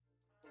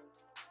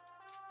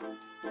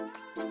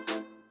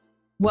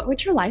What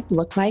would your life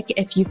look like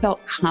if you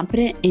felt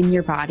confident in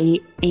your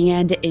body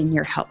and in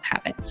your health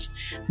habits?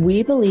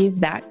 We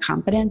believe that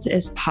confidence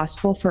is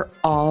possible for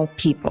all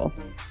people.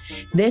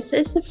 This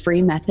is the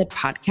Free Method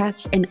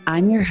Podcast, and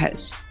I'm your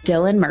host,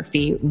 Dylan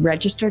Murphy,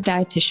 registered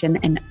dietitian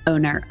and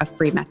owner of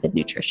Free Method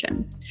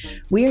Nutrition.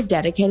 We are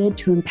dedicated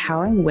to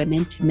empowering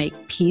women to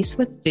make peace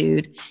with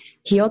food,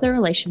 heal their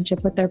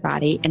relationship with their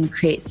body, and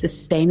create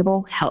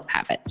sustainable health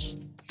habits.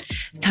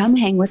 Come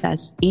hang with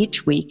us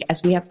each week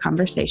as we have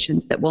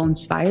conversations that will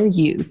inspire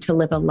you to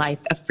live a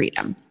life of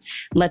freedom.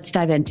 Let's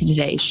dive into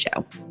today's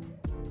show.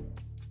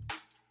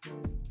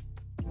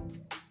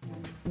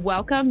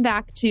 Welcome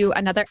back to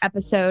another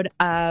episode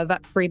of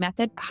Free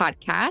Method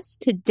Podcast.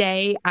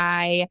 Today,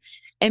 I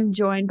am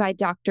joined by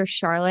Dr.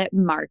 Charlotte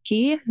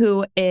Markey,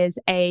 who is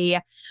a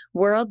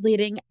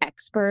world-leading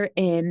expert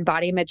in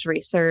body image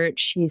research.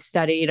 She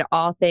studied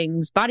all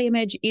things body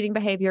image, eating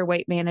behavior,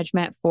 weight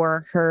management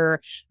for her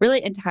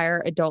really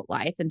entire adult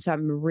life. And so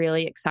I'm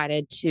really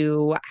excited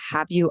to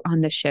have you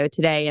on the show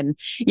today and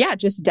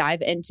just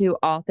dive into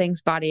all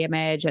things body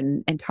image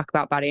and talk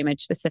about body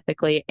image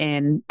specifically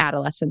in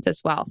adolescence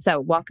as well. So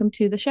welcome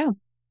to the show.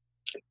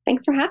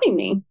 Thanks for having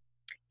me.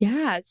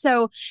 Yeah.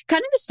 So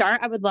kind of to start,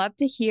 I would love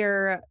to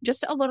hear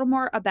just a little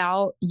more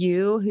about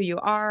you, who you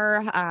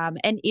are,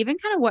 and even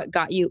kind of what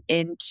got you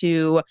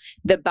into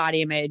the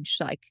body image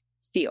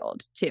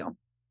field too.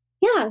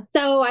 Yeah.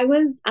 So I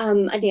was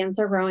a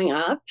dancer growing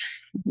up.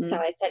 Mm-hmm. So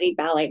I studied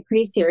ballet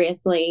pretty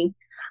seriously,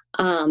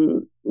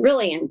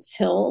 really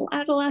until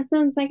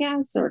adolescence, I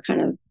guess, or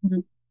kind of,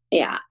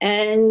 yeah.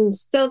 And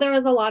so there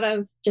was a lot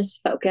of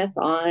just focus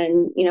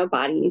on,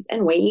 bodies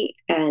and weight.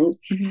 And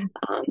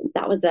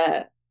that was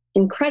a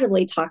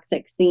incredibly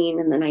toxic scene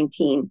in the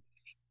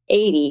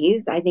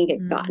 1980s. I think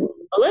it's gotten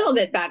a little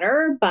bit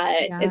better, but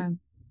it's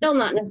still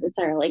not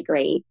necessarily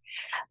great.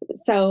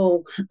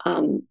 So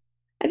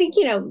I think,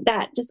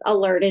 that just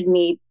alerted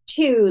me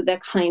to the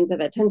kinds of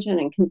attention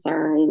and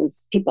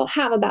concerns people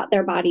have about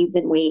their bodies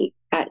and weight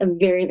at a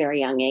very, very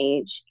young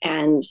age.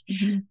 And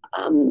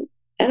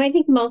I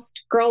think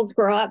most girls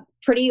grow up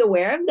pretty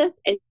aware of this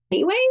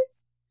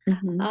anyways.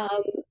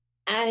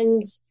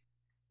 And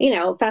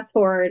fast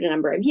forward a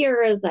number of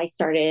years, I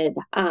started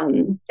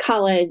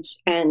college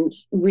and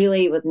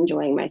really was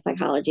enjoying my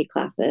psychology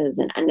classes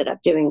and ended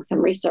up doing some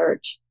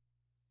research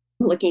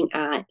looking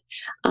at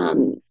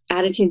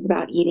attitudes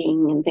about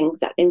eating and things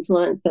that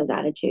influence those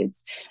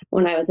attitudes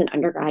when I was an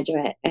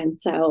undergraduate. And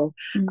so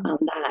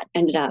that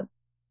ended up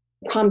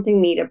prompting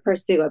me to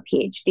pursue a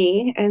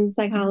PhD in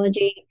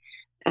psychology.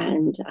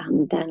 And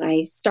then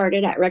I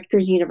started at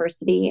Rutgers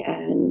University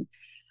in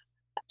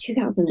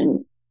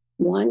 2002.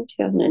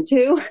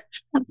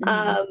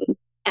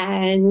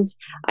 And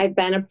I've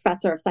been a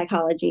professor of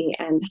psychology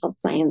and health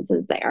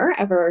sciences there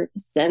ever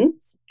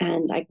since.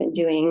 And I've been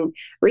doing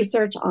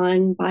research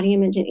on body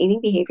image and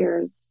eating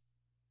behaviors,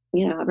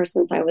 ever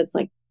since I was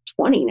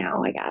 20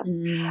 now, I guess.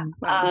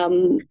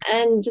 Wow.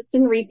 And just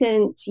in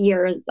recent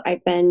years,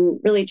 I've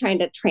been really trying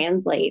to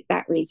translate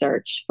that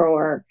research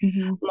for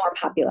more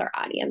popular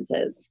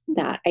audiences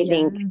that I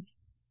think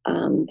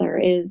there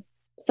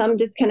is some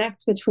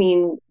disconnect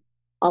between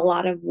a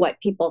lot of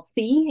what people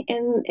see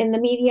in the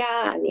media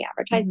and the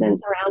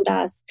advertisements around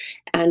us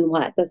and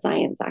what the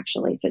science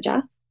actually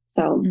suggests.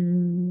 So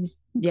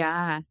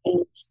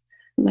that's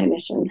my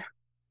mission.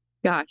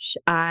 Gosh,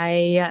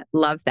 I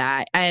love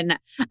that. And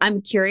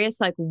I'm curious,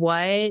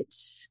 what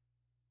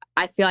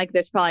I feel like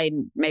there's probably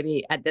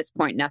maybe at this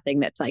point, nothing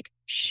that's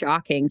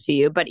shocking to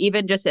you, but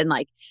even just in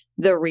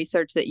the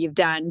research that you've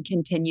done,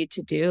 continue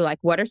to do,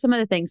 what are some of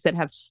the things that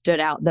have stood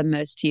out the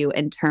most to you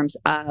in terms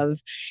of,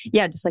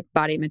 just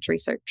body image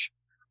research?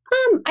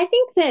 I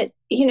think that,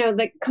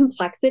 the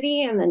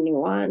complexity and the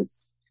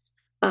nuance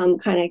kind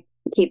of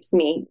keeps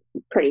me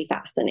pretty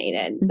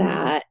fascinated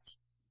that,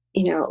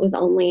 it was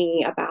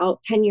only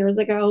about 10 years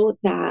ago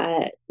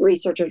that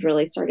researchers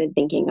really started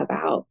thinking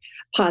about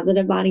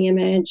positive body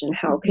image and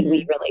how could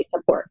we really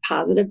support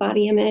positive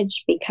body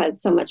image,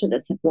 because so much of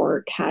this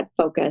work had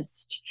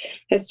focused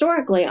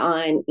historically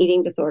on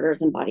eating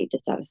disorders and body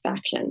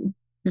dissatisfaction.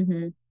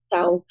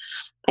 So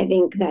I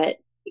think that,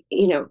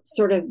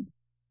 sort of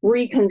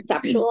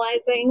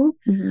reconceptualizing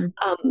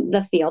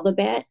the field a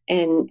bit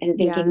and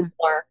thinking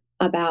more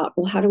about,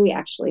 well, how do we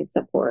actually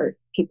support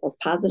people's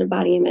positive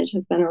body image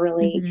has been a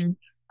really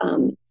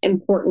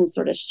important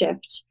sort of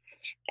shift.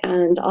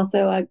 And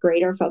also a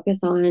greater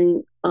focus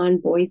on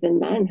boys and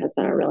men has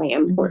been a really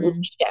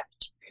important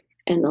shift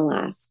in the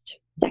last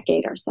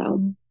decade or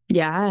so.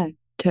 Yeah,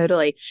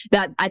 totally.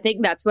 I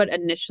think that's what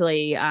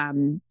initially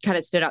kind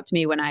of stood out to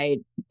me when I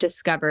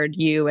discovered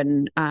you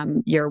and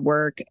your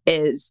work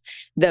is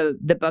the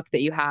book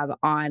that you have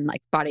on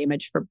body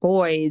image for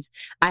boys.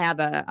 I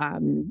have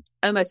a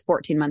almost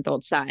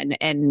 14-month-old son,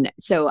 and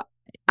so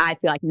I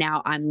feel like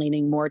now I'm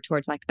leaning more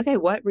towards okay,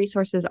 what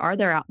resources are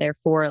there out there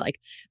for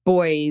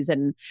boys?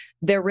 And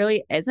there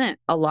really isn't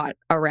a lot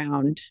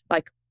around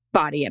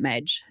body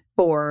image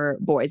for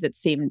boys. It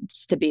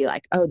seems to be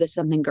like, oh, this is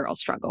something girls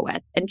struggle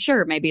with. And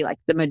sure, maybe like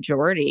the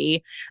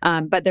majority,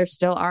 but there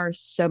still are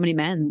so many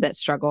men that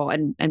struggle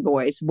and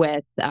boys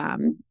with,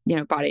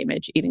 body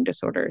image, eating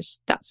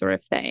disorders, that sort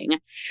of thing.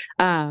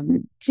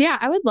 So yeah,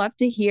 I would love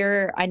to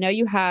hear, I know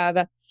you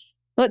have,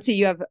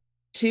 you have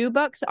 2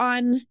 books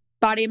on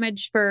body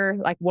image for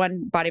like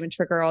one body image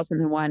for girls and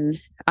then one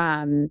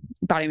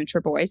body image for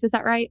boys. Is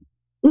that right?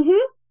 Mm-hmm.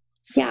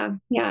 Yeah.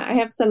 I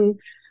have some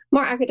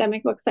more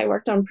academic books I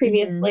worked on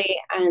previously.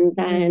 And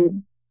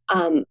then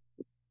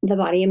the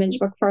body image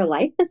book for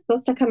life is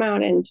supposed to come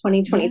out in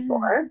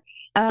 2024.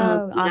 Oh,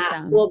 awesome.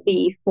 That will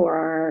be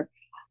for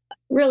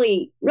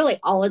really, really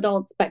all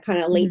adults, but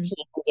kind of late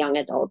teens, young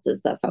adults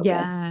is the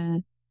focus.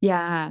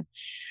 Yeah.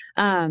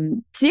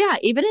 So yeah,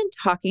 even in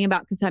talking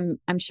about, because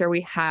I'm sure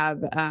we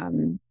have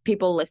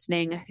people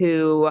listening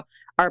who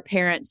are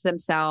parents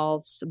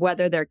themselves,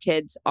 whether their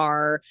kids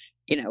are,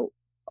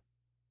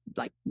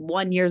 like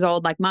 1 year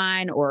old like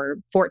mine or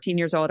 14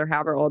 years old or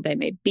however old they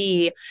may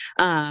be.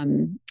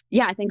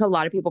 I think a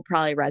lot of people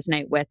probably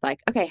resonate with like,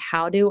 okay,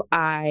 how do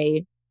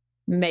I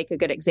make a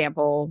good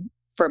example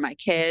for my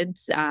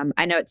kids?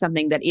 I know it's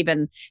something that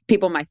even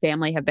people in my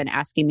family have been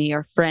asking me,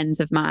 or friends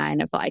of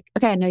mine, of like,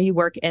 okay, I know you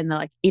work in the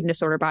like eating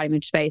disorder body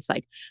image space.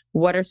 Like,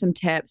 what are some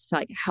tips to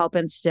like help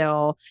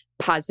instill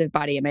positive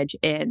body image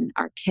in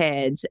our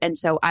kids? And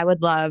so I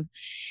would love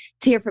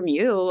to hear from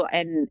you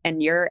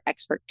and your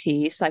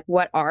expertise. Like,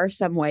 what are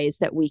some ways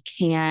that we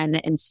can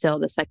instill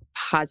this like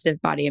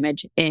positive body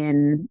image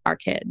in our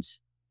kids?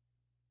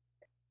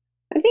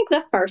 I think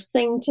the first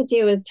thing to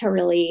do is to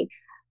really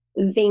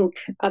think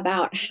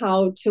about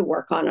how to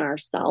work on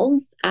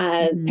ourselves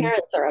as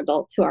parents or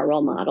adults who are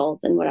role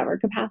models in whatever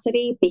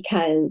capacity.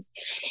 Because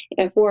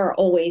if we're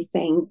always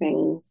saying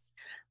things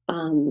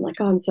like,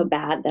 oh, I'm so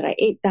bad that I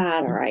ate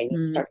that, or I need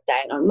to start a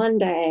diet on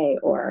Monday,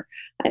 or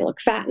I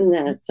look fat in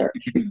this, or,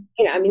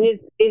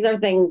 these are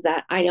things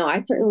that I know I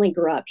certainly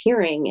grew up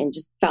hearing and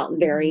just felt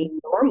very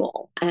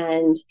normal.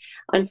 And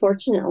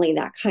unfortunately,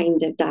 that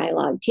kind of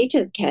dialogue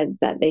teaches kids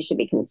that they should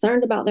be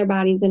concerned about their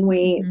bodies and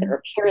weight. Their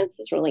appearance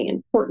is really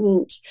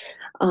important.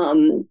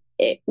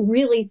 It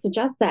really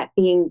suggests that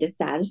being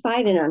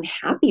dissatisfied and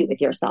unhappy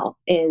with yourself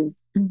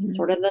is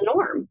sort of the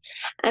norm.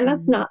 And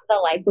that's not the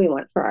life we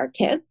want for our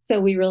kids. So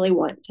we really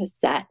want to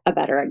set a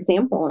better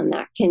example. And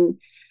that can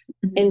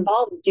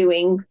involve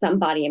doing some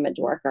body image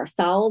work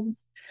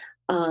ourselves.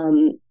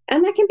 And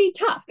that can be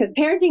tough because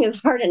parenting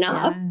is hard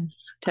enough.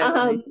 Yeah,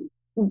 totally.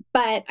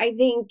 But I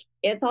think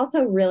it's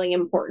also really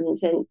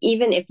important. And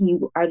even if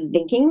you are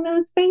thinking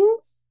those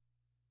things,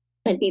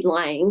 I'd be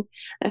lying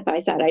if I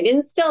said I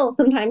didn't still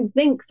sometimes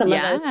think some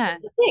of those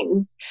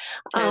things.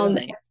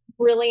 Totally. It's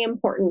really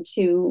important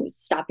to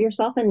stop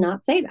yourself and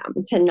not say them,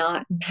 to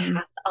not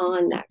pass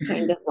on that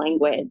kind of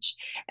language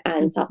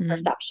and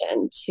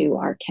self-perception to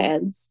our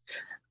kids.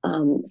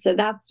 So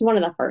that's one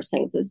of the first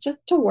things, is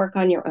just to work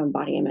on your own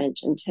body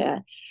image and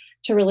to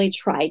really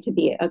try to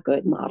be a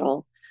good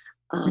model.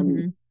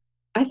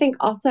 I think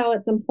also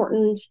it's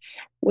important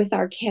with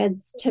our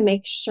kids to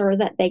make sure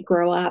that they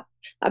grow up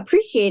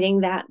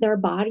appreciating that their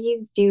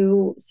bodies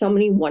do so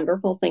many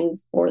wonderful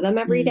things for them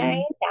every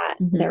day, that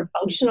they're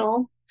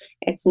functional.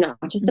 It's not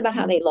just about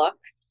how they look,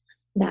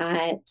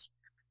 that,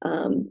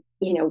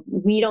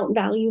 we don't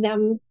value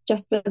them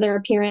just for their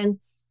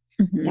appearance,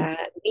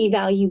 that we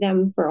value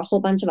them for a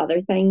whole bunch of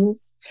other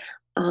things.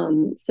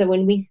 So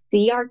when we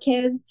see our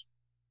kids,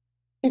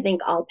 I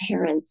think all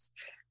parents,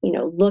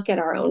 look at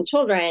our own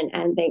children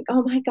and think,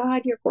 oh my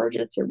God, you're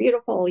gorgeous, you're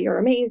beautiful, you're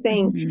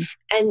amazing.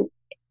 And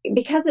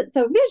because it's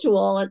so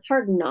visual, it's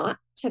hard not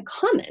to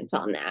comment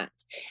on that.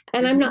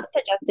 And I'm not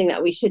suggesting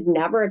that we should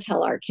never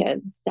tell our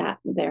kids that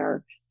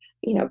they're,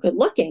 good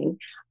looking,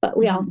 but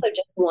we also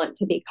just want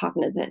to be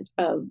cognizant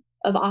of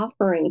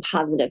offering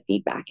positive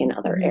feedback in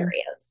other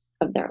areas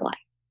of their life.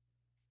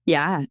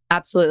 Yeah,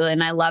 absolutely.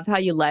 And I love how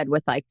you led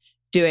with like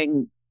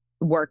doing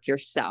work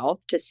yourself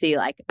to see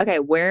like, okay,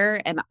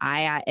 where am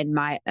I at in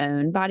my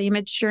own body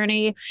image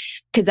journey?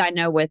 Because I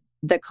know with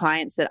the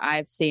clients that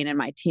I've seen and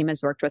my team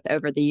has worked with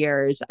over the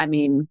years,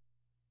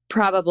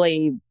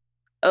 probably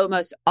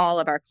almost all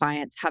of our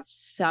clients have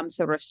some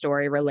sort of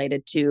story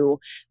related to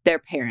their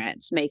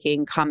parents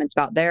making comments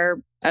about their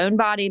own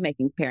body,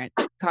 making parent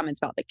comments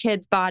about the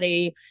kid's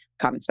body,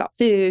 comments about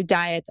food,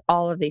 diets,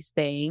 all of these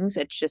things.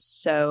 It's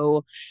just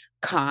so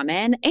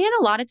common. And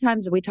a lot of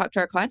times we talk to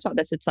our clients about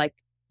this. It's like,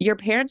 your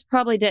parents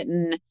probably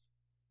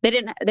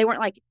they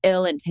weren't like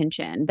ill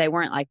intentioned. They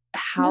weren't like,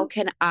 how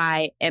can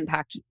I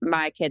impact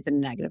my kids in a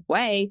negative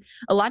way?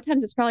 A lot of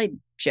times it's probably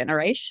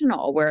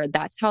generational, where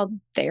that's how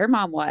their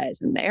mom was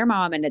and their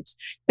mom. And it's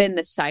been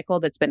the cycle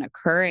that's been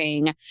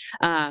occurring.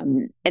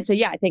 And so,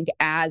 yeah, I think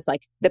as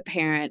like the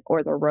parent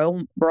or the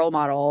role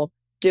model,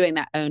 doing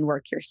that own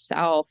work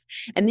yourself.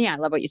 And yeah, I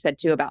love what you said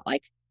too about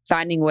like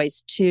finding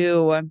ways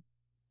to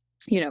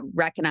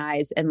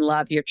recognize and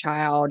love your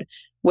child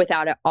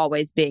without it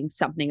always being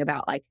something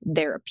about like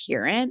their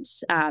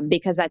appearance.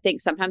 Because I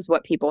think sometimes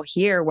what people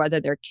hear, whether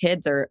they're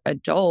kids or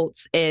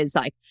adults, is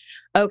like,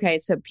 okay,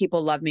 so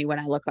people love me when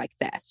I look like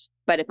this,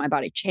 but if my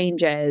body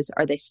changes,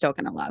 are they still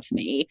going to love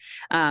me?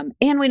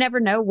 And we never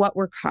know what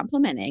we're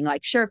complimenting.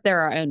 Like, sure, if they're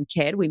our own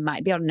kid, we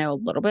might be able to know a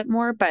little bit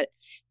more, but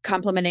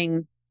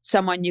complimenting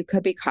someone, you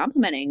could be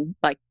complimenting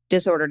like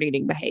disordered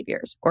eating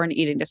behaviors or an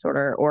eating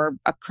disorder or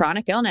a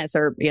chronic illness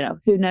or,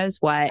 who knows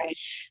what. Right.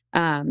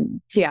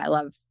 So yeah, I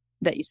love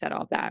that you said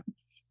all of that.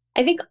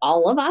 I think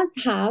all of us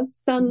have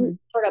some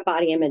sort of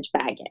body image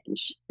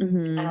baggage.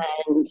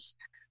 And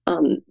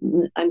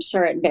I'm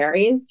sure it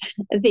varies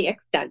the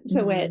extent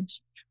to which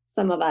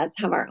some of us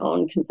have our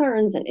own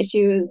concerns and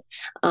issues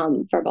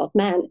for both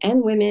men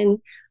and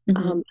women.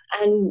 And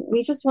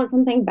we just want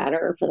something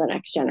better for the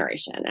next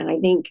generation. And I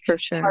think for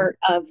sure, part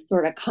of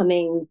sort of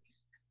coming,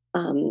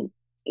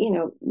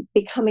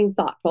 becoming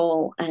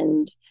thoughtful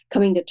and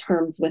coming to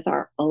terms with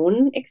our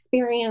own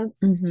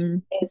experience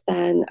is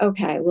then,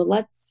 okay, well,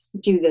 let's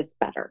do this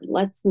better.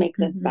 Let's make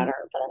this better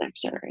for the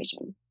next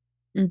generation.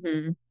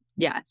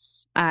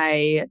 Yes,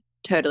 I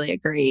totally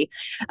agree.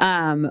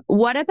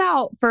 What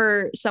about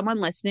for someone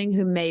listening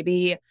who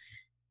maybe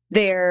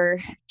their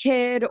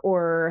kid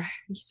or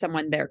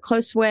someone they're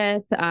close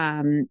with,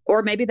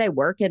 or maybe they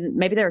work and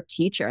maybe they're a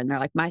teacher and they're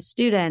like, my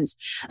students,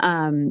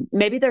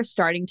 maybe they're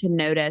starting to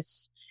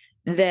notice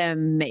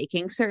them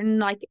making certain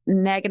like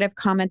negative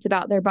comments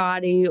about their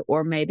body,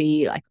 or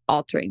maybe like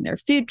altering their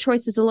food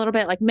choices a little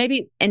bit, like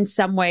maybe in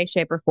some way,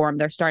 shape or form,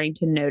 they're starting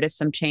to notice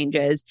some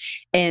changes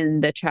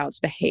in the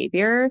child's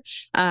behavior.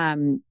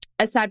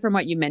 Aside from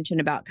what you mentioned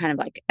about kind of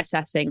like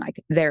assessing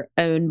like their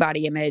own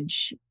body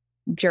image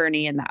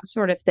journey and that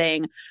sort of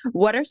thing,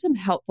 what are some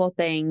helpful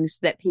things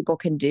that people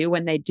can do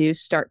when they do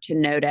start to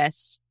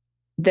notice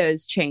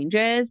those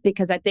changes?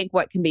 Because I think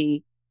what can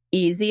be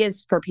easy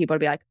is for people to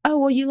be like, oh,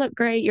 well, you look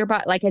great, your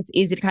body, like it's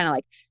easy to kind of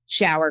like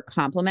shower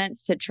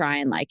compliments to try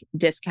and like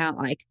discount,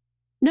 like,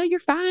 no, you're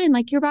fine,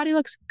 like your body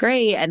looks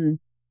great. And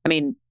I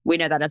mean, we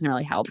know that doesn't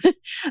really help.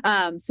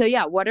 So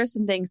yeah, what are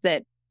some things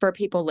that for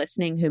people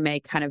listening who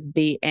may kind of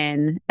be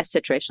in a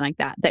situation like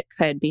that that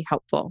could be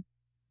helpful?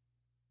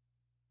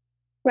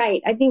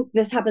 Right. I think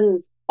this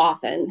happens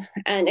often,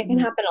 and it can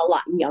happen a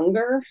lot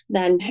younger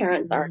than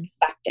parents are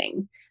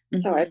expecting.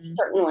 So I've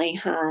certainly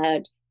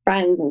had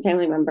friends and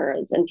family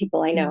members and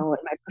people I know in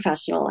my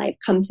professional life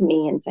come to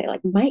me and say,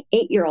 like, my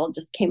 8-year-old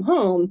just came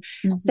home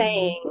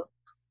saying,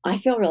 I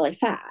feel really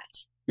fat.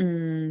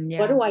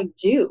 What do I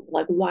do?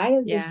 Like, why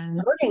is this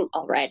starting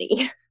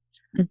already?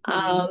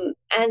 And,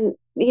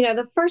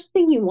 the first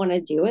thing you want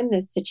to do in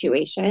this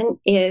situation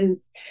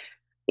is,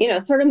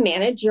 sort of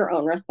manage your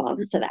own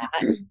response to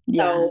that.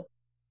 So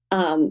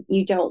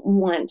you don't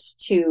want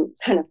to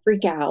kind of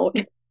freak out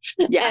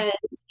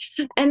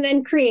and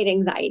then create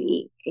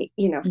anxiety,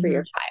 for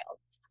your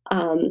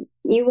child.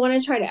 You want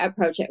to try to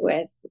approach it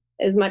with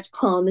as much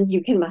calm as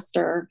you can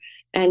muster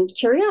and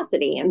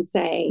curiosity and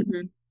say,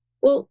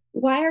 well,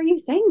 why are you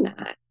saying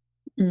that?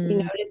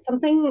 Did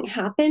something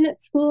happen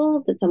at school?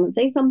 Did someone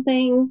say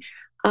something?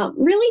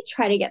 Really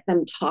try to get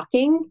them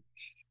talking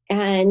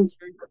and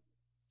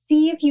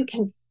see if you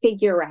can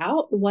figure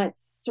out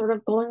what's sort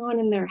of going on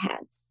in their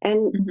heads.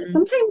 And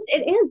sometimes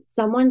it is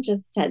someone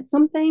just said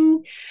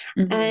something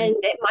and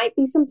it might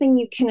be something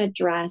you can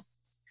address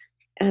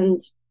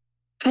and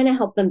kind of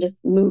help them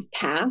just move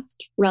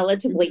past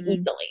relatively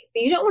easily.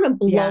 So you don't want to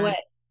blow it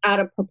out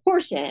of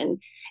proportion.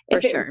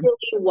 If it really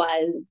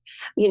was,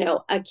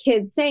 a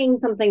kid saying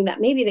something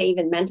that maybe they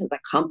even meant as a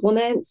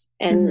compliment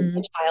and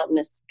the child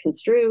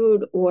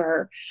misconstrued,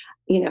 or,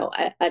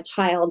 a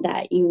child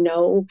that,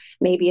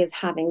 maybe is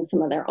having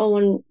some of their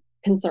own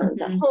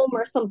concerns at home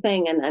or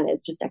something, and then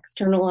is just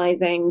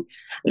externalizing,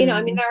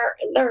 I mean,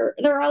 there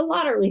are a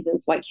lot of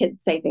reasons why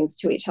kids say things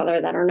to each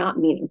other that are not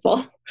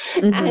meaningful.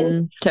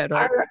 And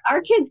totally.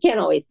 our kids can't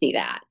always see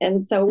that.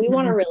 And so we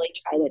want to really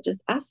try to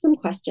just ask them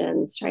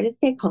questions, try to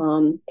stay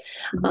calm,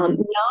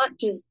 not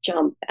just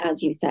jump,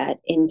 as you said,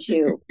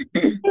 into,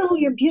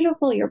 you're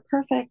beautiful, you're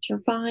perfect,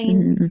 you're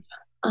fine.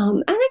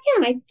 And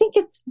again, I think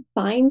it's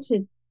fine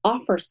to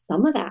offer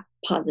some of that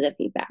positive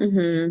feedback,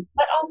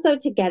 but also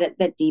to get at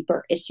the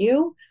deeper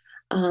issue,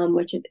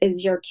 which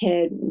is your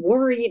kid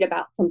worried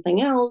about something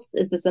else?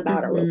 Is this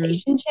about a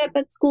relationship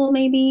at school?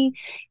 Maybe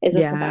is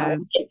this about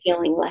a kid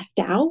feeling left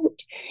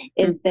out?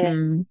 Is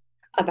this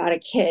about a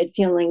kid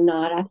feeling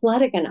not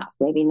athletic enough,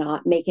 maybe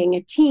not making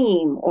a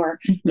team, or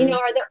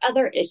are there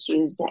other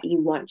issues that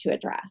you want to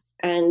address?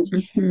 And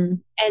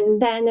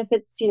then if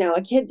it's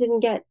a kid didn't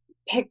get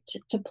picked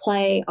to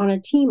play on a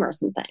team or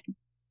something,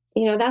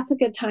 that's a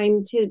good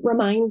time to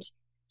remind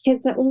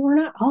kids that, well, we're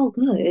not all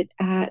good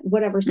at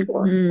whatever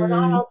sport. We're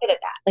not all good at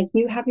that. Like,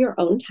 you have your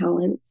own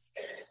talents.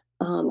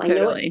 I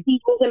know it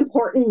seems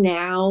important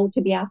now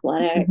to be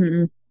athletic.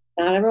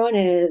 Not everyone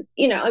is,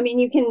 I mean,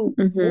 you can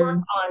work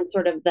on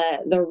sort of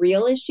the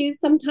real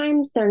issues.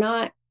 Sometimes they're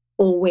not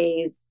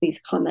always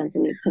these comments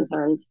and these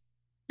concerns.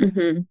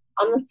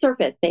 on the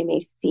surface, they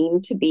may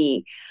seem to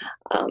be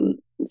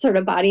sort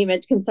of body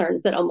image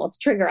concerns that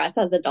almost trigger us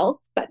as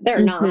adults, but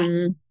they're not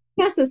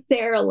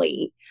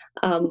necessarily,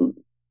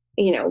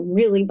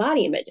 really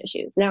body image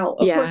issues. Now,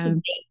 of course,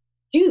 they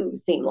do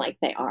seem like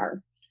they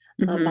are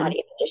body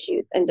image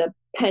issues, and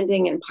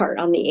depending in part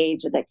on the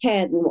age of the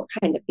kid and what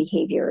kind of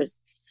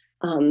behaviors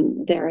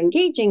they're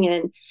engaging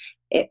in,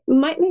 it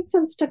might make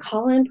sense to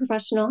call in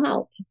professional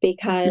help,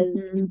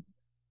 because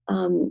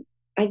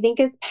I think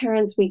as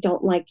parents, we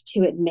don't like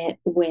to admit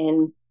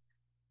when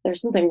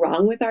there's something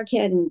wrong with our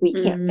kid and we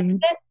can't fix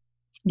it.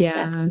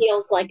 That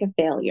feels like a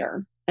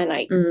failure. And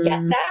I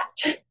get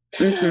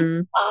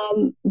that.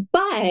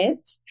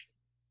 But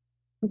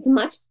it's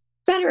much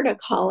better to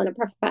call in a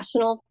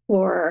professional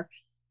for,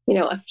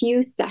 a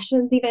few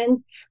sessions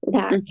even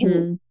that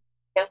can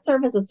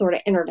serve as a sort of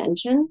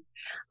intervention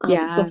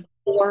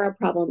before a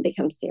problem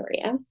becomes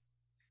serious.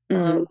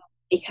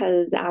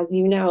 Because as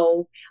you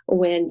know,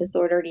 when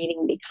disordered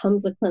eating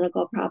becomes a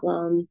clinical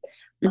problem,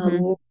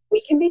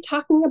 we can be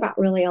talking about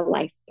really a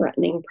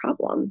life-threatening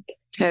problem.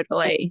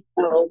 Totally.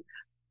 So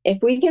if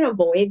we can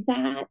avoid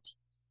that,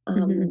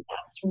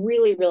 that's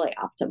really, really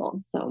optimal.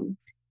 So,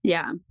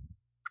 yeah.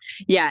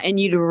 Yeah. And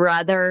you'd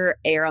rather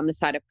err on the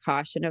side of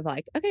caution of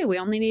like, okay, we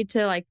only need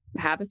to like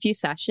have a few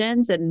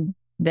sessions and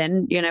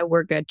then,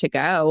 we're good to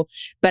go.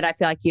 But I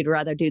feel like you'd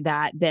rather do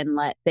that than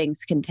let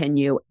things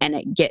continue and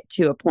it get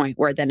to a point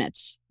where then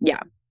it's,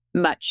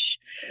 much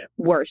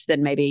worse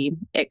than maybe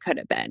it could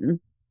have been.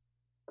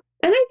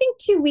 And I think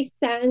too, we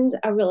send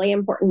a really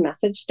important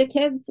message to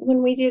kids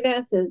when we do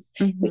this is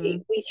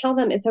we tell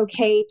them it's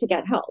okay to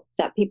get help,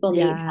 that people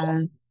need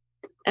help.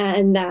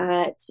 And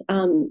that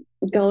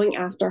going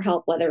after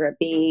help, whether it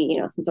be,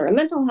 some sort of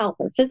mental health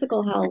or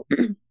physical health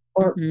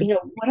or,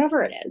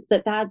 whatever it is,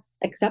 that's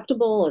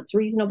acceptable, it's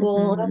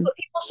reasonable. That's what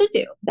people should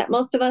do, that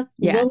most of us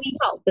will need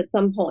help at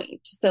some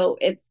point. So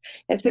it's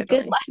a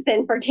good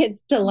lesson for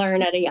kids to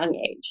learn at a young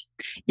age.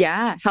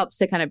 Yeah. Helps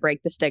to kind of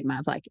break the stigma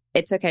of like,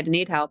 it's okay to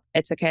need help.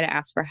 It's okay to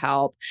ask for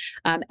help.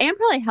 And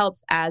probably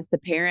helps as the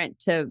parent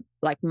to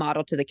like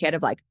model to the kid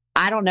of like,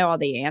 I don't know all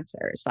the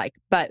answers,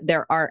 but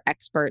there are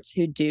experts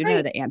who do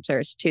know the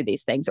answers to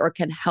these things or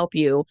can help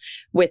you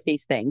with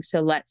these things.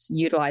 So let's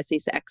utilize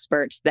these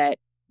experts that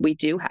we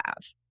do have.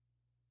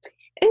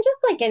 And just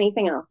like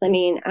anything else, I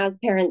mean, as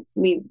parents,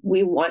 we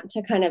want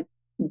to kind of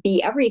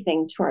be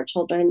everything to our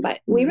children,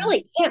 but we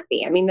really can't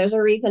be. I mean, there's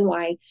a reason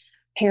why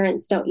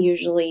parents don't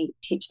usually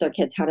teach their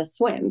kids how to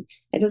swim.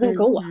 It doesn't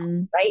go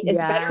well, right? It's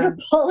better to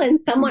pull in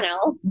someone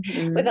else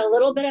with a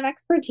little bit of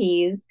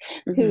expertise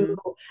who,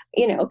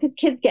 because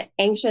kids get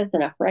anxious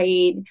and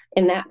afraid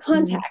in that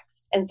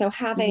context. And so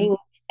having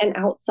an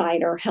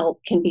outsider help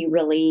can be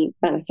really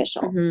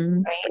beneficial,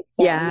 right?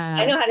 So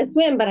I know how to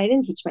swim, but I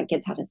didn't teach my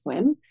kids how to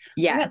swim.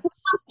 I got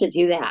someone else to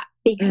do that,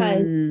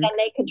 because then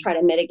they could try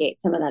to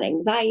mitigate some of that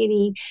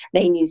anxiety.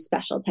 They knew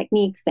special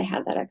techniques. They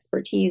had that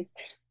expertise.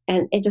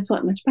 And it just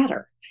went much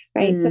better,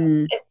 right? So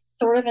it's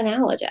sort of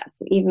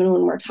analogous, even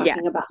when we're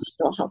talking about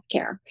mental health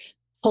care.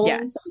 Pull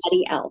in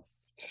somebody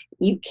else.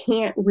 You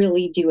can't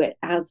really do it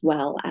as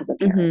well as a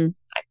parent.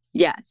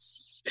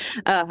 Yes.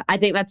 I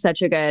think that's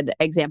such a good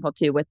example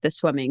too with the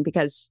swimming,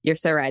 because you're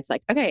so right. It's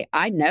like, okay,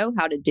 I know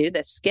how to do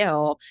this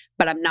skill,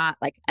 but I'm not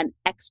like an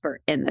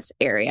expert in this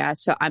area.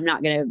 So I'm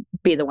not going to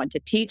be the one to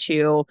teach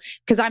you,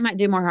 because I might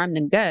do more harm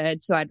than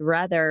good. So I'd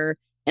rather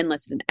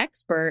enlist an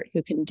expert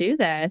who can do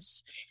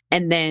this.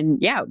 And then,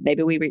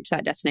 maybe we reach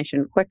that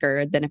destination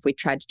quicker than if we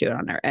tried to do it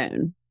on our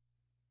own.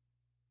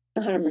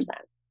 100%.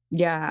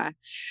 Yeah.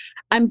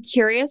 I'm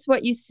curious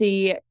what you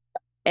see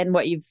and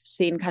what you've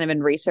seen kind of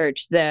in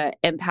research, the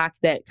impact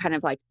that kind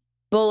of like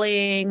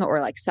bullying or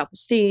like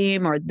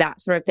self-esteem or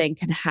that sort of thing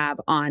can have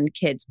on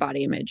kids'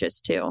 body images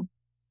too.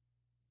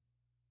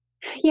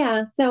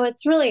 Yeah. So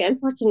it's really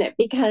unfortunate,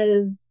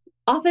 because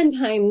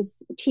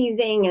oftentimes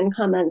teasing and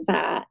comments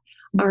that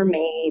are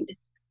made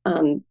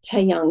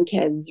to young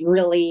kids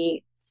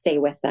really stay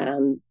with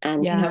them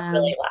and can have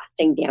really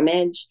lasting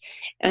damage.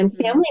 And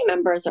family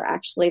members are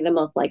actually the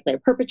most likely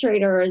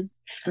perpetrators,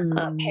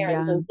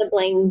 parents and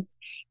siblings.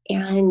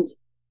 And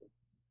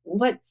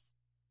what's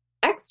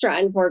extra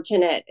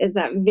unfortunate is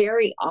that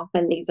very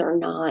often these are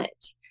not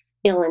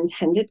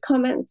ill-intended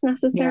comments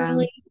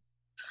necessarily,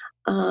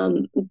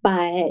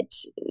 but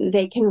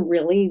they can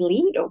really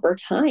lead over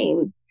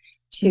time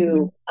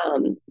to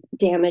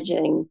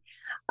damaging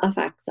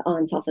effects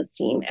on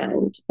self-esteem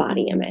and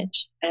body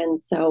image.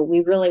 And so we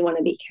really want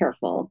to be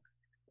careful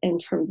in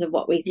terms of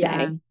what we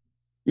say.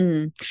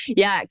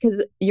 Yeah,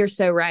 because you're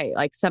so right.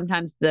 Like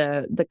sometimes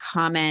the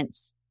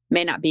comments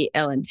may not be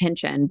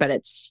ill-intentioned, but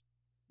it's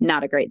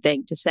not a great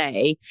thing to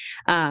say.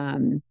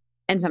 And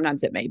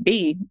sometimes it may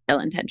be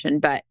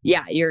ill-intentioned, but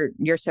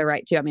you're so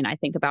right too. I mean, I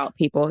think about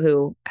people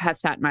who have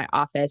sat in my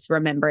office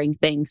remembering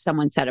things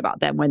someone said about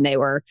them when they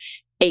were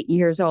 8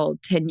 years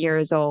old, 10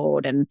 years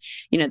old. And,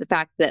 the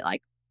fact that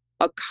like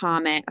a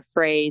comment, a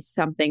phrase,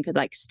 something could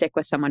like stick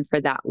with someone for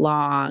that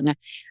long.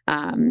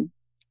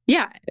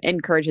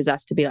 Encourages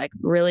us to be like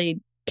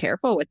really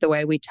careful with the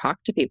way we talk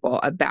to people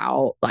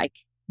about like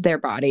their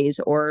bodies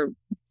or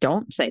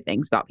don't say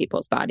things about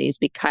people's bodies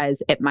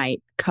because it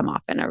might come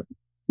off in a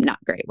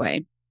not great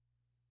way.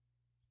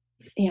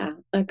 Yeah,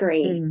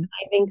 agree.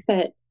 I think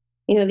that,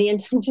 the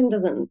intention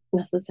doesn't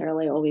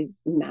necessarily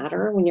always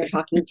matter when you're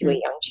talking to a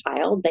young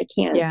child. They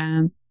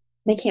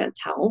can't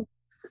tell.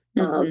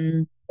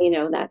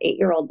 That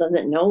 8-year-old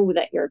doesn't know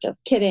that you're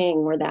just kidding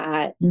or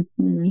that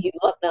you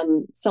love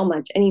them so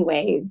much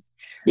anyways.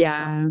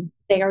 Yeah.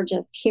 They are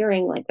just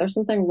hearing like there's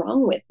something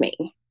wrong with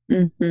me.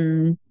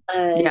 And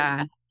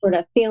sort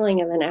of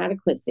feeling of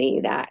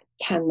inadequacy that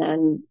can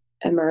then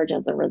emerge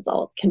as a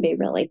result can be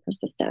really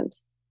persistent.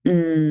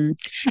 And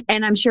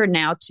I'm sure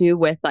now too,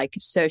 with like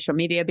social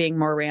media being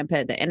more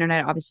rampant, the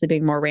internet obviously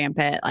being more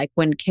rampant, like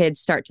when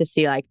kids start to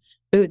see like,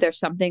 ooh, there's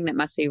something that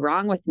must be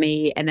wrong with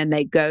me. And then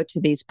they go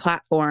to these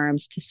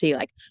platforms to see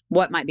like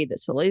what might be the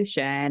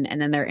solution. And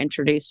then they're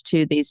introduced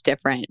to these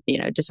different,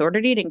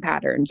 disordered eating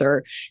patterns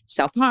or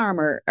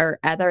self-harm or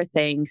other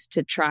things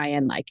to try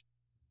and like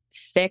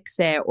fix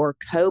it or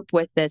cope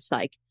with this,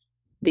 like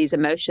these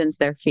emotions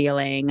they're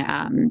feeling.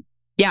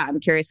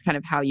 I'm curious kind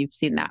of how you've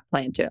seen that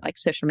play into it, like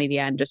social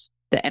media and just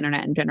the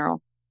internet in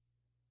general.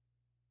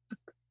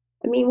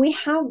 I mean, we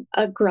have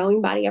a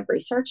growing body of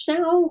research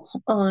now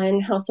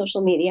on how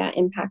social media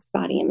impacts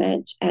body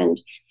image,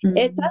 and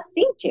it does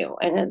seem to,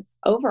 and it's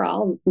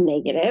overall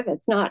negative.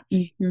 It's not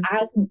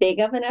as big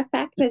of an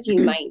effect as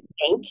you might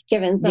think,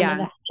 given some of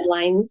the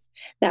headlines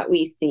that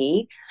we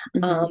see,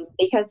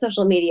 because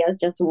social media is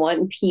just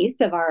one piece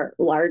of our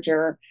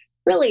larger,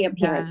 really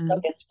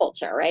appearance-focused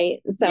culture,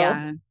 right?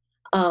 So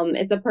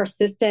it's a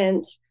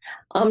persistent,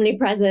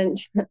 omnipresent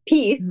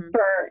piece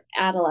for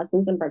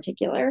adolescents in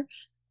particular.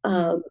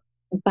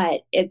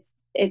 But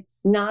it's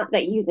not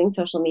that using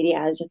social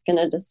media is just going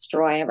to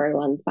destroy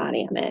everyone's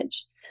body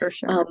image. For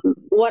sure.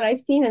 What I've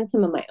seen in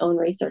some of my own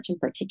research in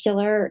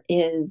particular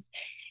is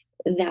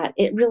that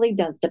it really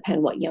does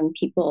depend what young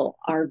people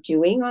are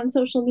doing on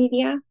social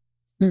media.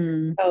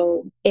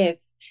 So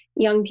if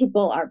young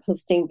people are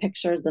posting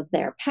pictures of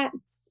their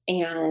pets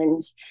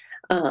and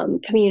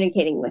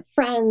communicating with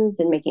friends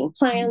and making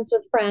plans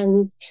with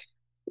friends,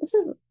 this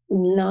is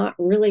not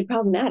really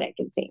problematic,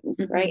 it seems,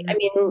 right? I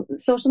mean,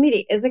 social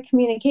media is a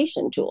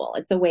communication tool.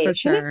 It's a way to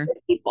connect with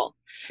people.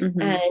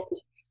 And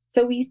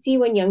so we see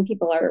when young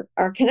people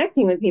are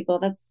connecting with people,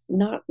 that's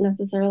not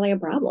necessarily a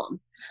problem.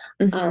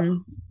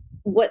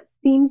 What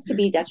seems to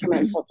be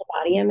detrimental to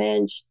body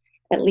image,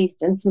 at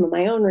least in some of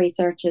my own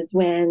research, is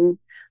when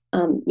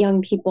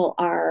young people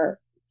are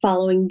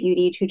following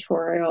beauty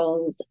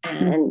tutorials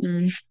and,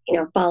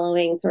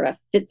 following sort of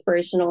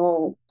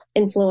inspirational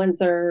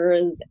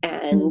influencers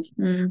and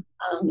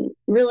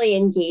really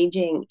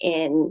engaging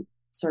in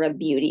sort of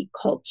beauty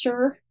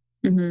culture.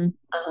 And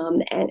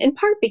in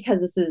part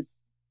because this is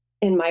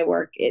in my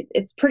work,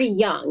 it's pretty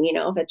young,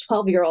 if a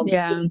 12-year-old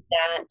is doing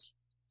that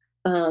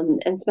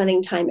and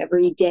spending time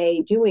every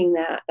day doing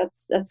that,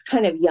 that's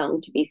kind of young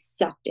to be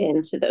sucked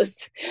into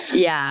those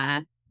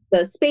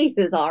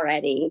spaces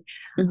already.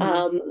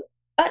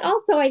 But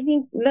also I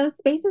think those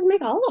spaces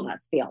make all of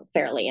us feel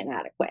fairly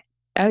inadequate.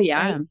 Oh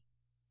yeah. Right?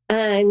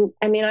 And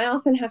I mean, I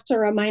often have to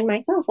remind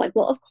myself, like,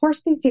 well, of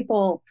course these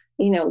people,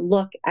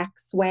 look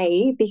X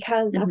way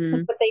because that's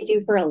what they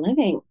do for a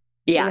living.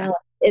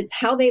 It's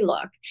how they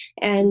look.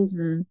 And,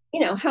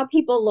 how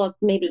people look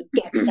maybe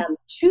gets them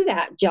to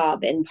that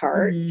job in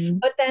part.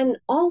 But then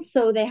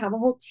also they have a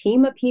whole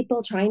team of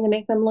people trying to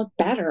make them look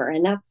better.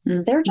 And that's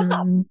their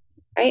job.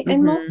 Right.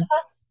 And most of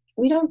us,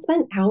 we don't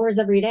spend hours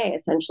every day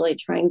essentially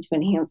trying to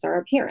enhance our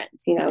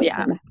appearance. It's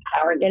an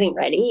hour getting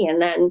ready.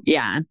 And then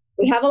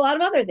we have a lot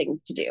of other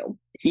things to do.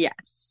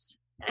 Yes.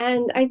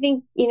 And I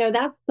think,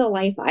 that's the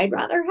life I'd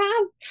rather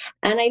have.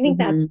 And I think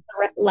that's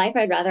the life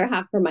I'd rather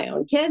have for my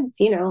own kids,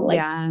 not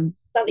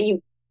that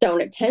you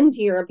don't attend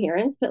to your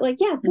appearance, but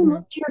spend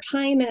most of your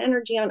time and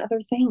energy on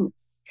other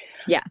things.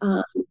 Yes.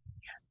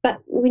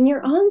 But when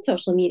you're on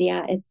social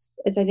media, it's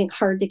I think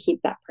hard to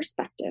keep that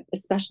perspective,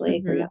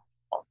 especially for young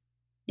people.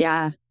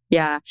 Yeah.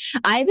 Yeah.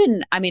 I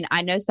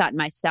noticed that in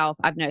myself.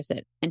 I've noticed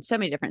it in so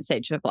many different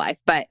stages of life,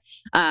 but,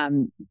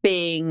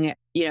 being,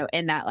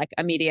 in that like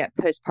immediate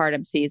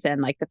postpartum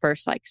season, like the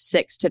first like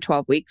 6 to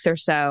 12 weeks or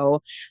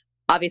so,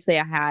 obviously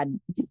I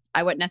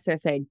wouldn't necessarily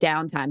say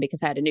downtime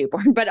because I had a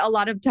newborn, but a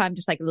lot of time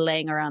just like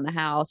laying around the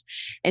house.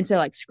 And so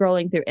like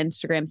scrolling through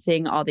Instagram,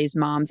 seeing all these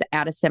moms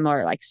at a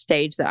similar like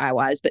stage that I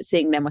was, but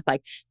seeing them with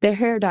like their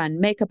hair done,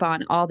 makeup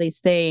on, all these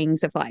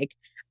things of like,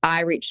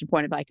 I reached a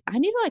point of like, I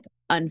need to like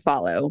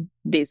unfollow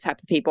these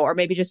type of people or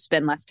maybe just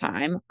spend less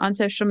time on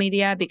social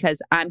media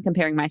because I'm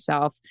comparing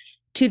myself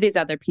to these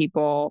other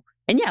people.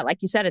 And yeah,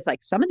 like you said, it's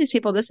like some of these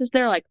people, this is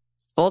their like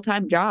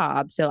full-time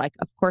job. So like,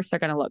 of course they're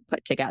going to look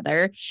put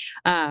together.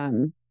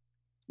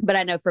 But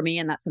I know for me,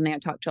 and that's something I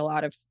talk to a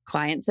lot of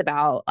clients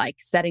about, like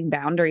setting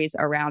boundaries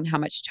around how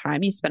much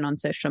time you spend on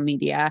social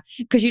media,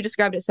 because you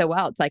described it so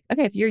well. It's like,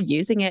 okay, if you're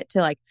using it to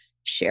like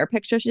share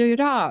pictures of your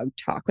dog,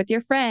 talk with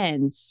your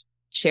friends,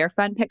 share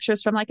fun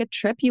pictures from like a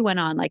trip you went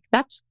on. Like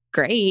that's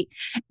great.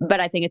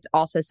 But I think it's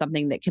also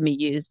something that can be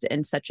used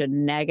in such a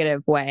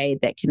negative way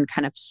that can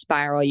kind of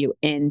spiral you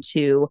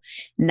into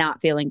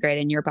not feeling great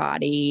in your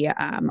body,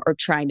 or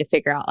trying to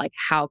figure out like,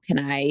 how can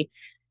I,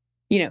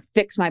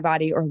 fix my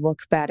body or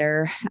look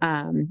better.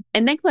 And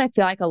thankfully, I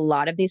feel like a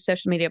lot of these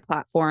social media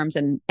platforms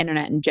and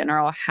internet in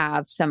general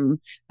have some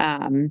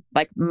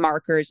like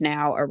markers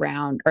now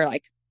around, or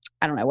like,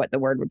 I don't know what the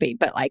word would be,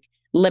 but like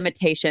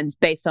limitations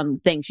based on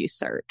things you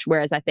search.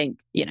 Whereas I think,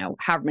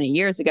 however many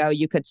years ago,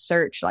 you could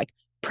search like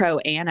pro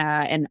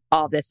Anna and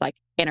all this like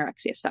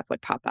anorexia stuff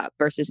would pop up,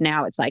 versus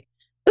now it's like,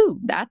 ooh,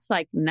 that's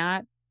like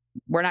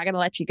we're not going to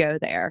let you go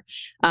there.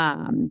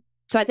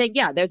 So I think,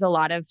 yeah, there's a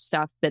lot of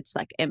stuff that's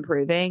like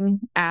improving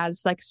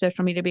as like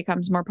social media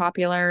becomes more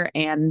popular.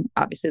 And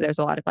obviously there's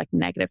a lot of like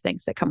negative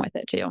things that come with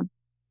it too.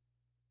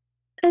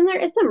 And there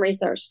is some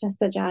research to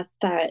suggest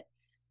that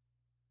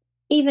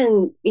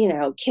even,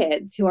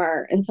 kids who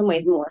are in some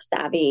ways more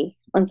savvy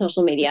on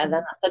social media than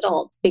us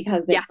adults,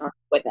 because they are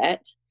with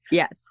it.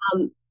 Yes.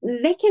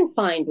 They can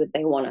find what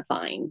they want to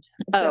find.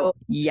 So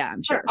yeah,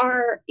 I'm sure.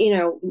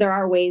 There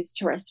are ways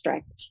to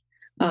restrict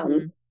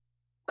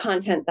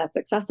content that's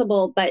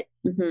accessible, but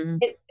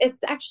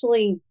it's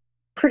actually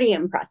pretty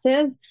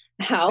impressive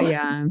how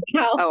I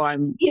can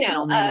only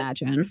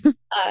imagine.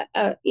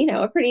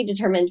 A pretty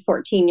determined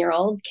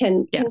 14-year-old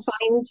can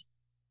find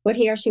what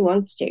he or she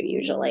wants to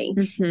usually.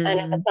 And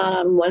if it's not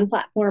on one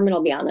platform,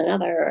 it'll be on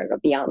another, or it'll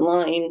be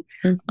online.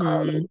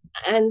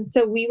 And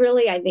so we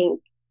really, I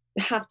think,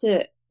 have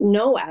to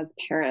know as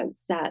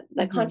parents that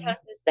the content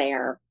is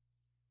there.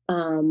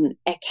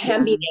 It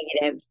can be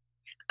negative.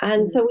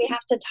 And so we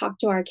have to talk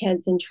to our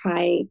kids and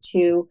try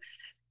to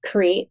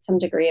create some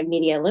degree of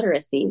media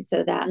literacy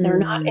so that they're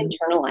not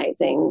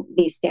internalizing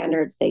these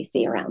standards they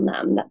see around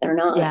them, that they're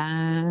not,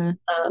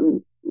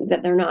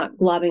 that they're not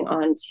globbing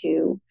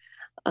onto,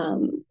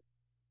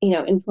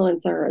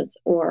 influencers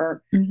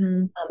or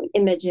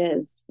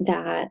images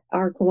that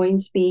are going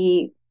to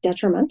be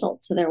detrimental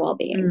to their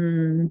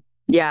well-being.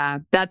 Yeah,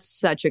 that's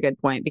such a good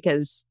point,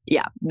 because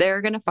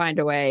they're going to find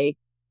a way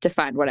to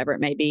find whatever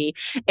it may be.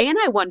 And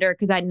I wonder,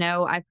 because I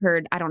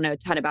don't know a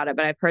ton about it,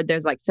 but I've heard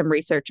there's like some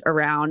research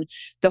around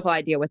the whole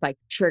idea with like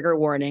trigger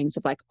warnings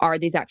of like, are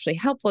these actually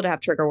helpful to have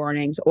trigger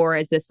warnings? Or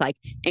is this like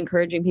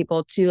encouraging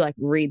people to like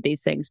read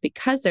these things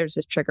because there's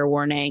this trigger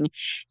warning?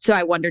 So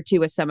I wonder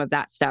too, with some of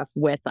that stuff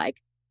with like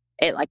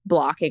it like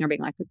blocking or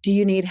being like, do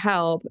you need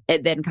help?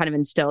 It then kind of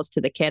instills to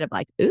the kid of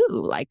like, ooh,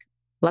 like,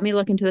 let me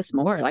look into this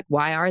more. Like,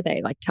 why are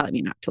they like telling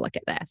me not to look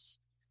at this?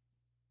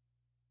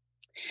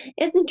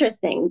 It's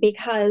interesting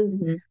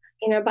because,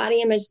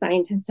 body image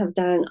scientists have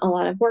done a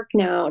lot of work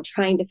now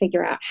trying to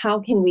figure out how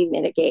can we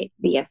mitigate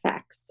the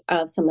effects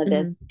of some of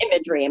this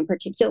imagery in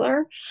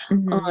particular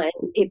on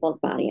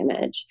people's body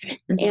image.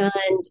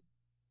 And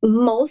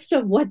most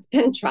of what's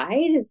been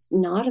tried is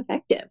not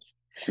effective,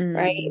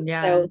 right?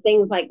 Yeah. So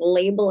things like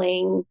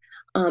labeling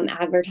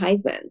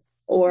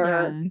advertisements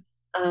or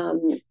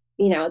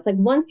it's like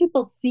once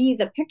people see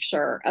the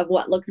picture of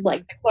what looks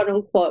like the quote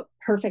unquote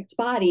perfect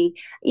body,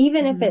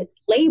 even if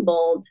it's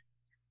labeled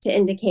to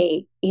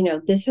indicate,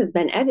 this has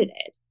been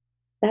edited,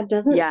 that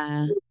doesn't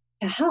seem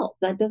to help.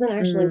 That doesn't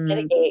actually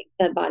mitigate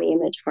the body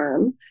image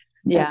harm.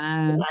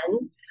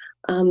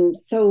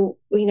 So,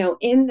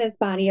 in this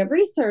body of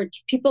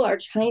research, people are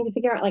trying to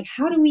figure out like,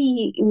 how do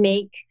we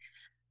make,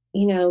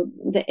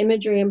 the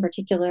imagery in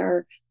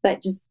particular,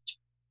 but just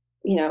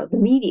the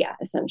media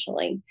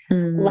essentially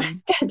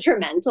less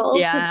detrimental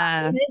to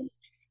that image.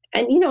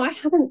 And I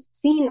haven't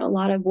seen a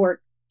lot of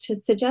work to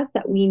suggest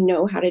that we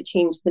know how to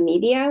change the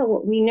media.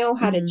 What we know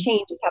how to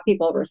change is how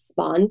people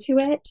respond to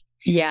it.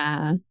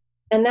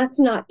 And that's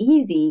not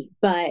easy,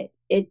 but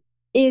it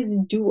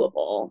is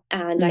doable.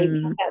 And I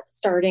think that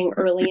starting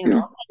early and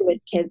often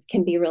with kids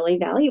can be really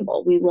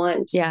valuable. We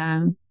want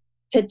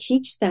to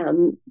teach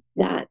them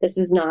that this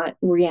is not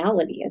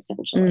reality,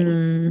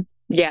 essentially.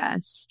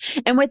 Yes.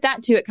 And with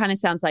that too, it kind of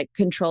sounds like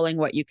controlling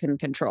what you can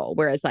control.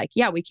 Whereas like,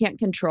 we can't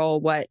control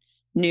what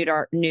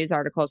news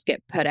articles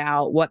get put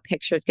out, what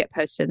pictures get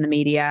posted in the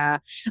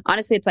media.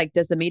 Honestly, it's like,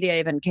 does the media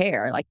even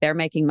care? Like they're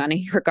making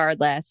money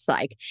regardless.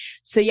 Like,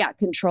 so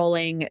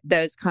controlling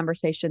those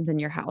conversations in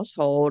your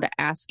household,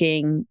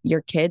 asking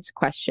your kids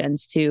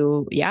questions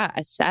to,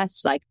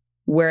 assess like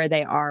where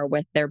they are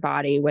with their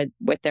body, with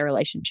their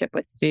relationship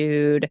with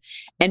food,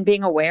 and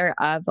being aware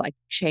of like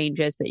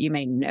changes that you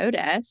may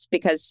notice,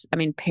 because I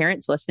mean,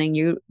 parents listening,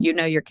 you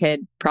know your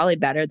kid probably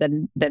better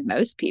than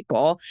most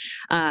people.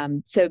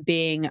 So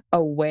being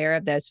aware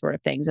of those sort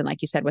of things. And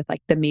like you said, with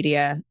like the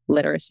media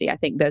literacy, I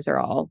think those are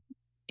all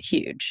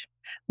huge.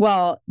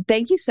 Well,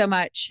 thank you so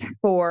much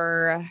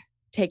for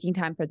taking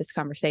time for this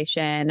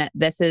conversation.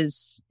 This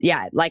is,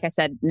 like I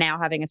said, now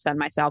having a son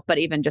myself, but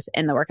even just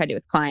in the work I do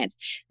with clients,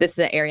 this is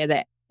an area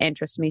that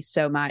interests me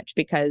so much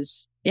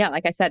because,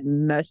 like I said,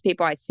 most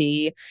people I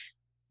see,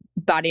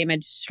 body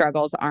image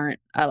struggles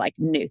aren't a like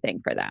new thing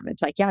for them.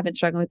 It's like, I've been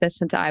struggling with this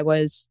since I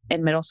was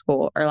in middle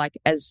school or like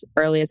as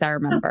early as I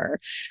remember.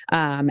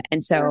 And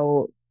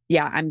so,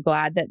 yeah, I'm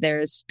glad that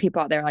there's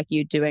people out there like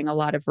you doing a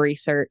lot of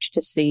research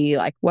to see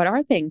like, what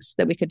are things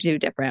that we could do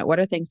different? What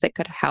are things that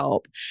could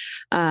help?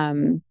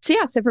 So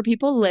for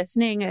people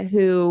listening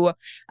who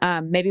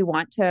maybe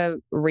want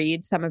to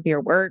read some of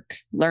your work,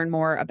 learn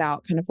more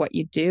about kind of what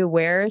you do,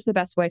 where is the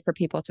best way for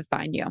people to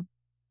find you?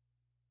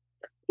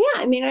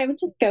 Yeah, I mean, I would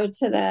just go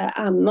to the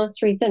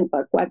most recent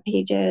book web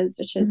pages,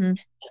 which is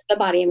just the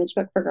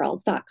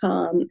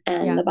bodyimageBookForGirls.com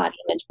and the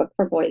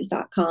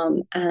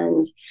bodyimagebooforboys.com.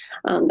 And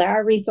there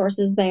are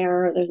resources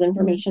there. There's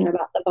information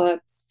about the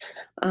books.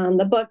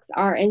 The books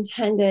are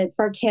intended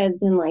for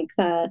kids in like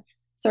the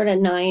sort of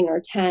 9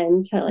 or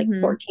 10 to like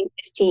 14,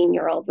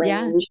 15-year-old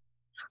range.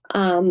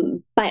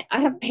 But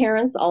I have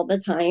parents all the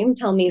time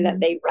tell me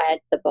that they read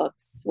the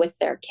books with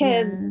their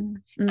kids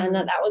and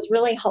that was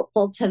really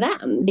helpful to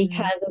them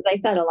because, as I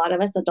said, a lot of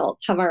us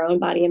adults have our own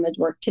body image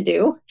work to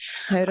do.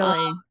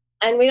 Totally.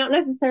 And we don't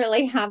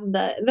necessarily have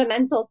the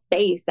mental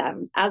space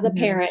as a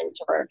parent,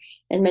 or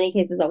in many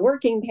cases a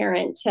working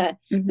parent, to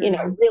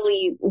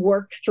really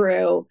work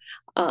through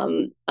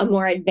a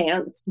more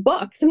advanced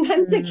book.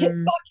 Sometimes a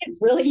kid's book is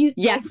really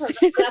useful. Yes.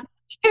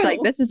 It's like,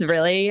 this is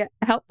really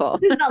helpful.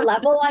 This is the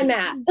level I'm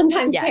at.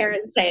 Sometimes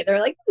parents say,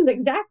 they're like, this is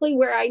exactly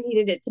where I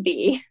needed it to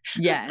be.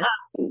 Yes.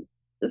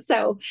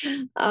 So,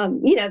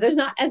 there's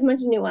not as much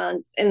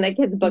nuance in the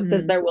kids' books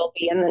as there will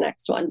be in the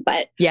next one,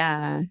 but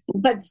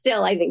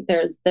still, I think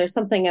there's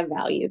something of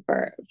value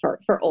for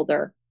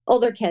older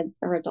kids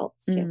or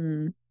adults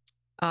too.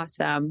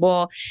 Awesome.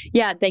 Well,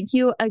 thank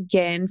you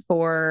again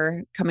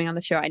for coming on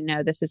the show. I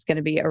know this is going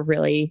to be a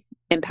really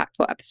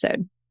impactful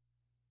episode.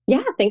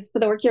 Yeah. Thanks for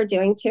the work you're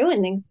doing too.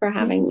 And thanks for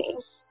having me.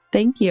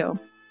 Thank you.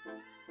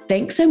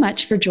 Thanks so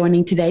much for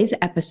joining today's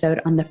episode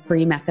on the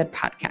Free Method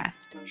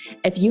podcast.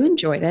 If you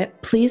enjoyed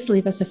it, please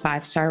leave us a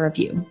 5-star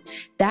review.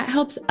 That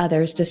helps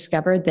others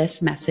discover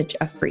this message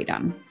of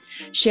freedom.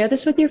 Share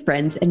this with your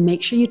friends and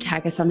make sure you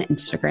tag us on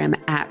Instagram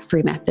at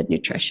Free Method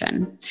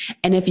Nutrition.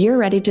 And if you're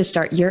ready to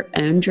start your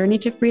own journey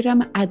to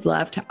freedom, I'd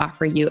love to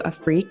offer you a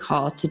free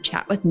call to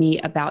chat with me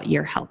about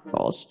your health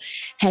goals.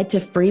 Head to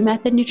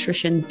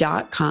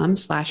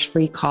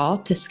freemethodnutrition.com/free call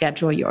to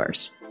schedule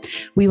yours.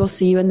 We will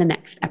see you in the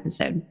next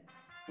episode.